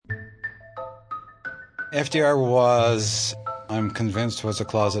FDR was, I'm convinced, was a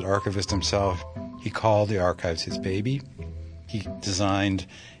closet archivist himself. He called the archives his baby. He designed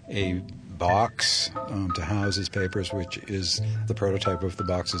a box to house his papers, which is the prototype of the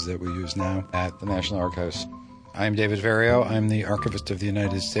boxes that we use now at the National Archives. I'm David Verrio. I'm the Archivist of the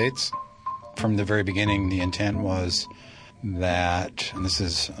United States. From the very beginning, the intent was that, and this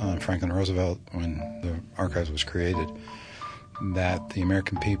is Franklin Roosevelt when the archives was created, that the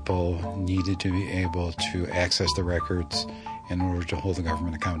American people needed to be able to access the records in order to hold the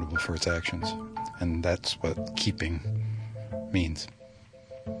government accountable for its actions. And that's what keeping means.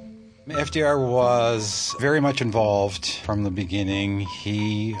 FDR was very much involved from the beginning.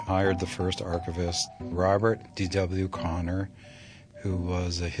 He hired the first archivist, Robert D.W. Connor, who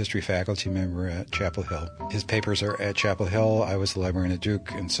was a history faculty member at Chapel Hill. His papers are at Chapel Hill. I was the librarian at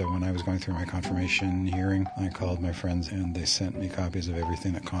Duke, and so when I was going through my confirmation hearing, I called my friends and they sent me copies of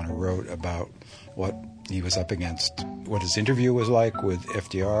everything that Connor wrote about what he was up against, what his interview was like with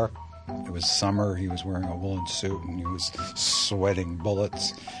FDR. It was summer. He was wearing a woolen suit and he was sweating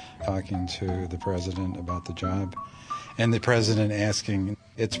bullets, talking to the president about the job. And the president asking,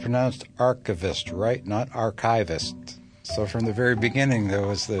 it's pronounced archivist, right? Not archivist. So from the very beginning, there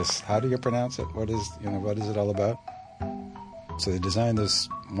was this, how do you pronounce it? What is it all about? So they designed this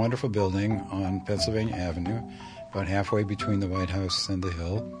wonderful building on Pennsylvania Avenue, about halfway between the White House and the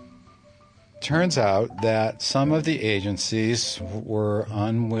Hill. Turns out that some of the agencies were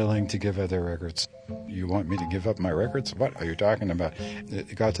unwilling to give up their records. You want me to give up my records? What are you talking about?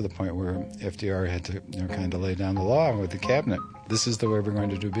 It got to the point where FDR had to kind of lay down the law with the cabinet. This is the way we're going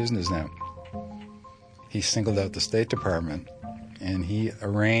to do business now. He singled out the State Department, and he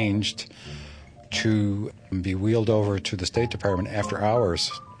arranged to be wheeled over to the State Department after hours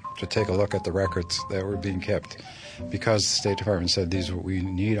to take a look at the records that were being kept, because the State Department said we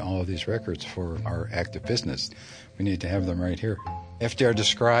need all of these records for our active business. We need to have them right here. FDR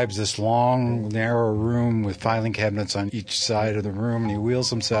describes this long, narrow room with filing cabinets on each side of the room, and he wheels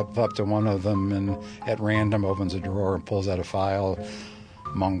himself up to one of them and at random opens a drawer and pulls out a file,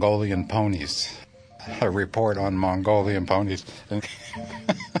 Mongolian ponies. A report on Mongolian ponies.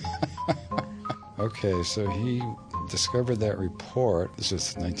 Okay, so he discovered that report. This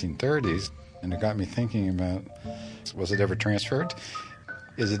was 1930s, and it got me thinking about, was it ever transferred?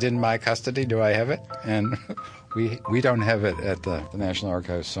 Is it in my custody? Do I have it? And we don't have it at the National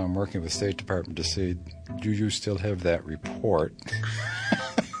Archives, so I'm working with the State Department to see, do you still have that report?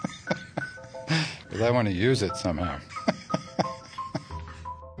 Because I want to use it somehow.